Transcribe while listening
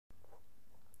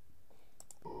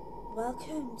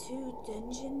Welcome to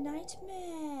Dungeon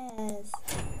Nightmares.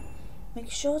 Make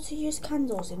sure to use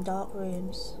candles in dark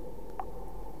rooms.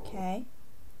 Okay.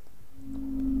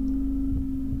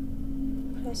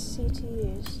 Press C to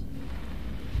use.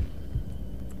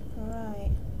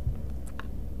 Alright.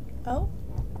 Oh,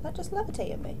 that just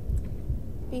levitated me.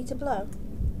 B to blow.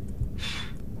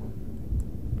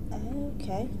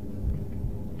 Okay.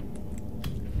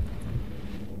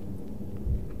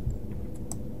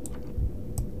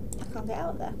 I can't get out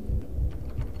of there.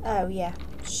 Oh yeah.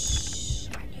 Shh.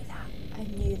 I knew that. I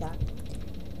knew that.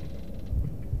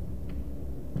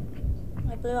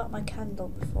 I blew out my candle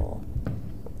before.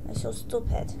 I'm so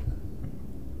stupid.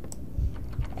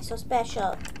 I'm so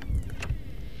special.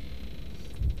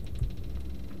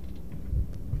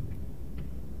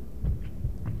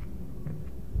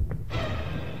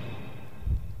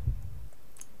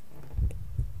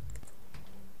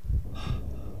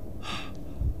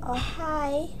 Oh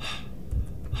hi.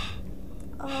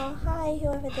 Oh hi,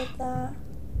 whoever did that.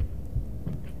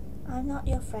 I'm not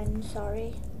your friend,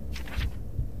 sorry.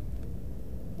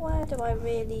 Where do I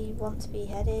really want to be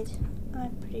headed?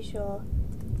 I'm pretty sure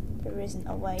there isn't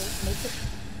a way for me to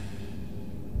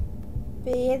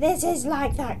be. This is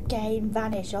like that game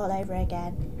Vanish all over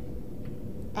again.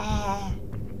 Oh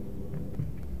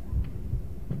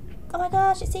my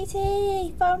gosh, it's ET!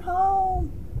 Phone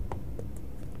home!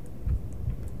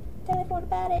 Tell everyone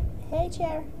about it. Hey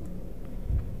chair.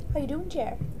 How you doing,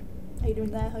 chair? How you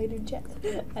doing there? How you doing, chair?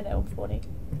 I know, I'm funny.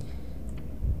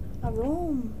 A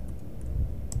room.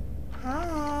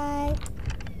 Hi.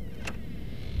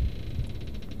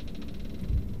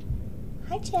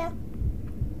 Hi, chair.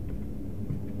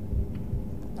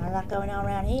 Not a lot going on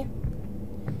around here.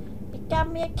 You got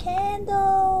me a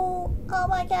candle. Oh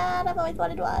my god, I've always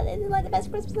wanted one. This is like the best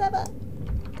Christmas ever.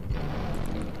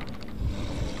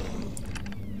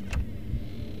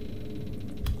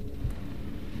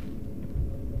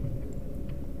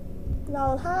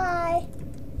 Lol, hi.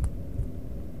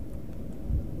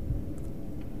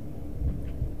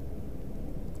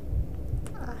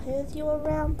 I heard you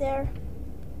around there.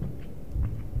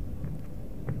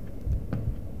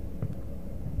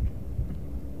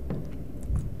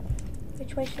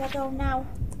 Which way should I go now?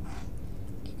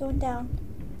 Keep going down.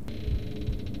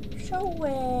 So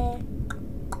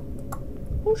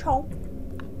who's home?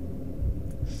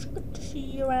 It's good to see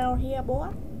you around here, boy.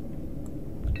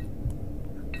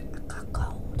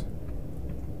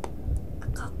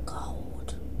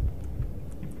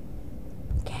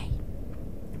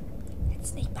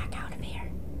 Sneak back out of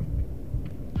here.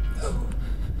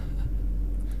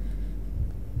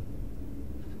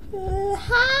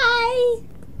 Hi.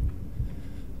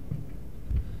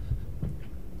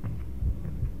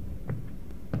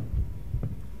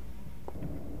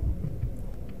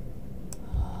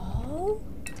 Oh,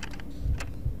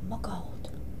 my gold.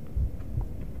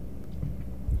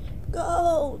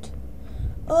 Gold.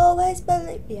 Always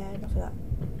believe. Yeah, enough of that.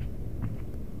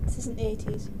 This isn't the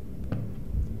 80s.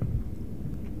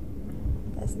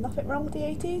 There's nothing wrong with the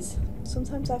 80s.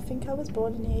 Sometimes I think I was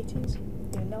born in the 80s,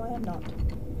 even though I am not.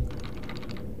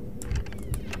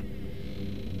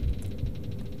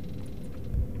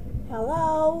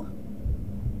 Hello?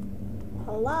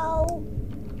 Hello?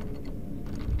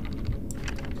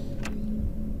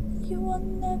 You are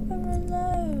never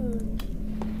alone.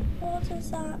 What does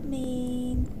that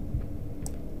mean?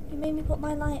 You made me put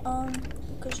my light on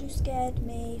because you scared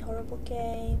me. Horrible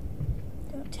game.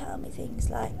 Don't tell me things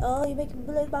like, oh, you're making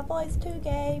me lose my voice too,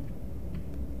 game.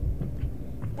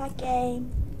 Bad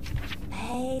game.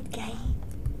 Bad game.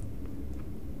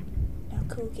 No,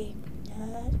 cool game.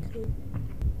 Not cool.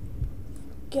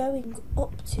 Going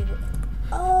up to it.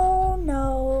 Oh,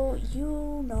 no.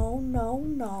 You, no.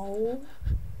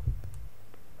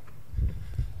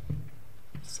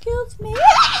 Excuse me.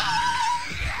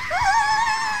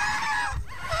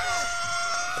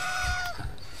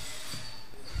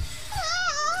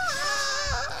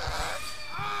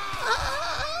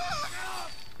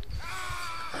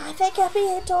 I think I'm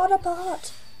being torn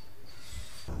apart.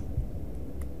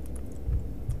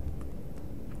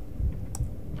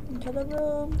 Into the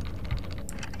room.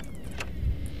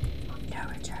 No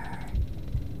return.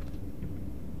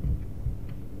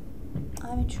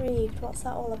 I'm intrigued. What's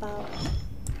that all about?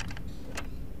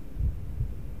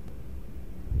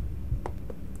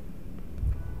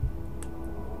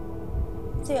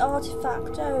 The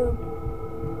artifact.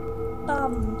 Oh,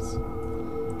 bums.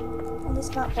 On this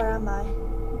map, where am I?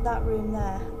 That room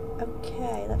there.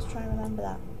 Okay, let's try and remember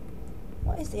that.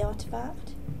 What is the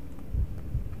artifact?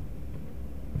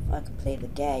 If I complete the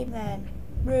game then.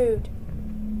 Rude.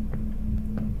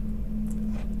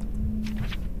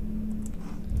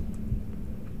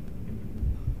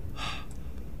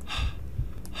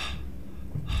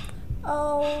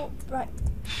 Oh, right.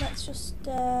 Let's just.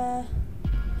 Oh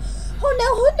no!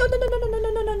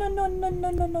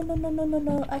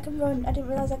 No! I can run. I didn't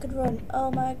realize I could run.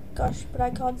 Oh my gosh! But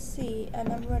I can't see,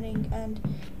 and I'm running, and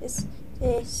this,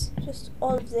 just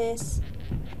all of this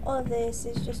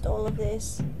is just all of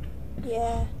this.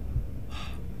 Yeah.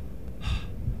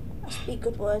 I speak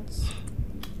good words.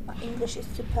 My English is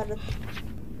superb.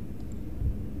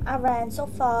 I ran so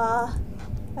far.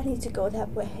 I need to go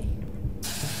that way.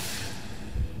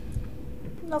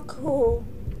 Not cool.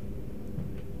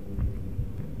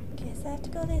 Guess I have to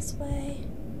go this way.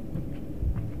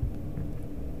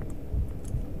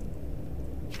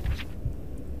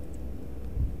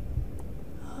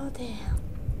 Oh damn.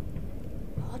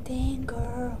 Oh damn,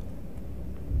 girl.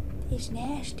 It's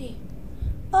nasty.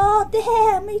 Oh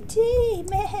damn, me too,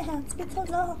 man. It's been so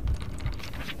long.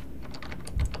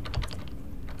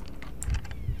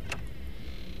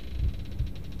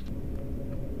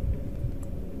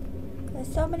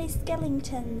 There's so many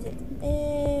skeletons.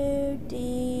 Oh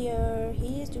dear.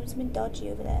 He is doing something dodgy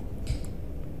over there.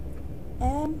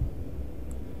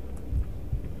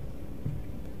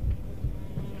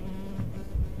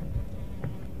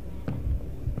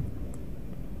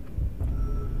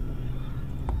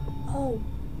 Oh,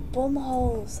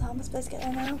 bumholes. How am I supposed to get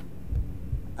there now?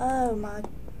 Oh my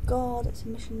god, it's a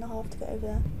mission and a half to get over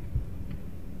there.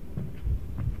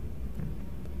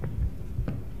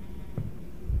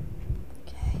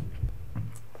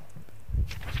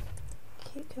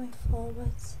 Keep going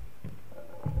forwards.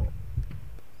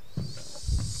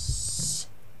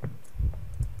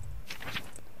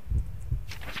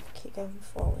 Keep going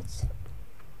forwards.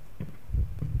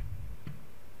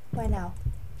 Where now?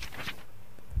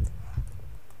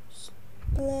 Just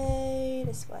play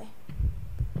this way.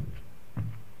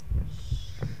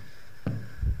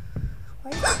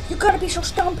 You gotta be so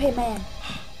stumpy, man!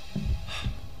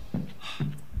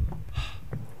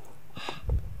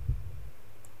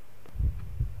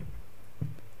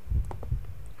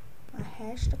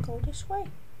 Has to go this way.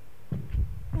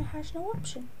 I has no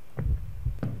option.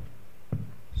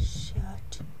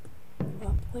 Shut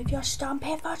up with your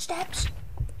stompy footsteps.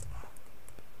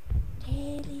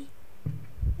 Nearly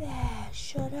there.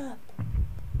 Shut up.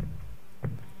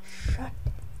 Shut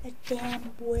the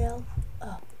damn well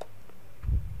up.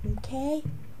 Okay?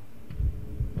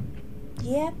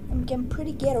 Yeah, I'm getting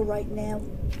pretty ghetto right now.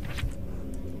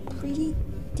 Pretty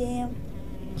damn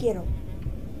ghetto.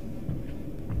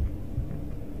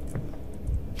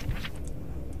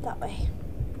 That way.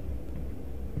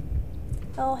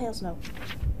 Oh, hells no.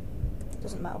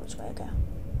 Doesn't matter which way I go.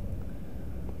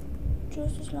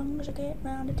 Just as long as I get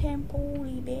round the temple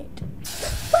a bit.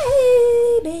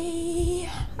 Baby!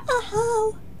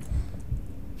 Oh!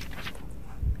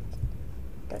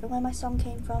 Don't know where my song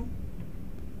came from.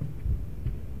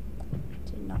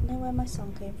 Do not know where my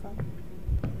song came from.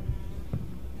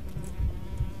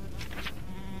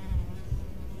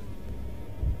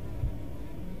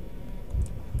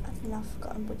 I've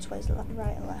forgotten which way is left,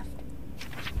 right and left.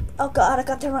 Oh god, I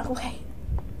got the wrong way.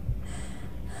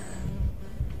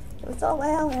 It was all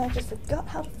well and I just forgot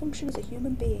how to function as a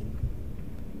human being.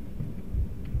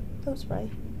 Don't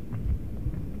spray.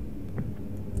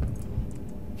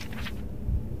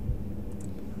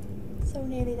 So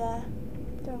nearly there.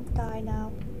 Don't die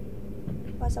now.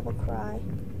 Otherwise I will cry.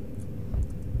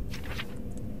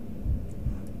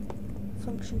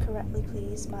 Function correctly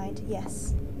please, mind.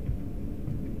 Yes.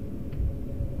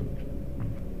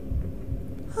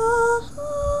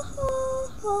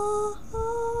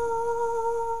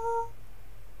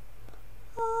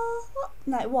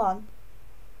 Night one.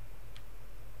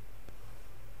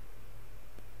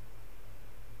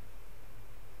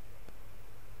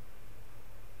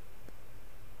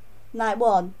 Night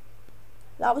one.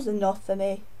 That was enough for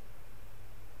me.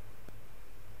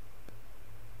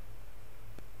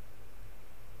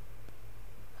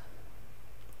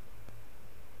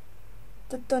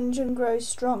 The dungeon grows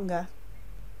stronger.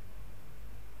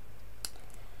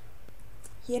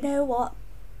 You know what?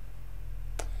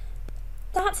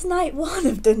 That's night one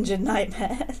of Dungeon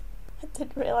Nightmares. I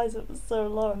didn't realise it was so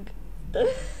long.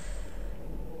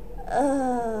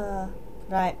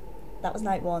 Right, that was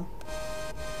night one.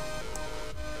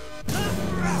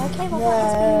 Okay, well that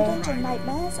has been Dungeon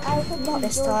Nightmares. I hope not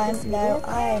this time. No,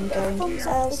 I am going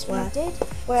elsewhere.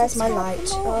 Where's my light?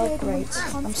 Oh great,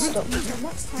 I'm stuck. Until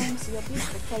next time, see your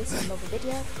beautiful face in another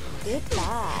video.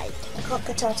 Goodbye. I can't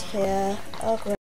get out of here. Oh great.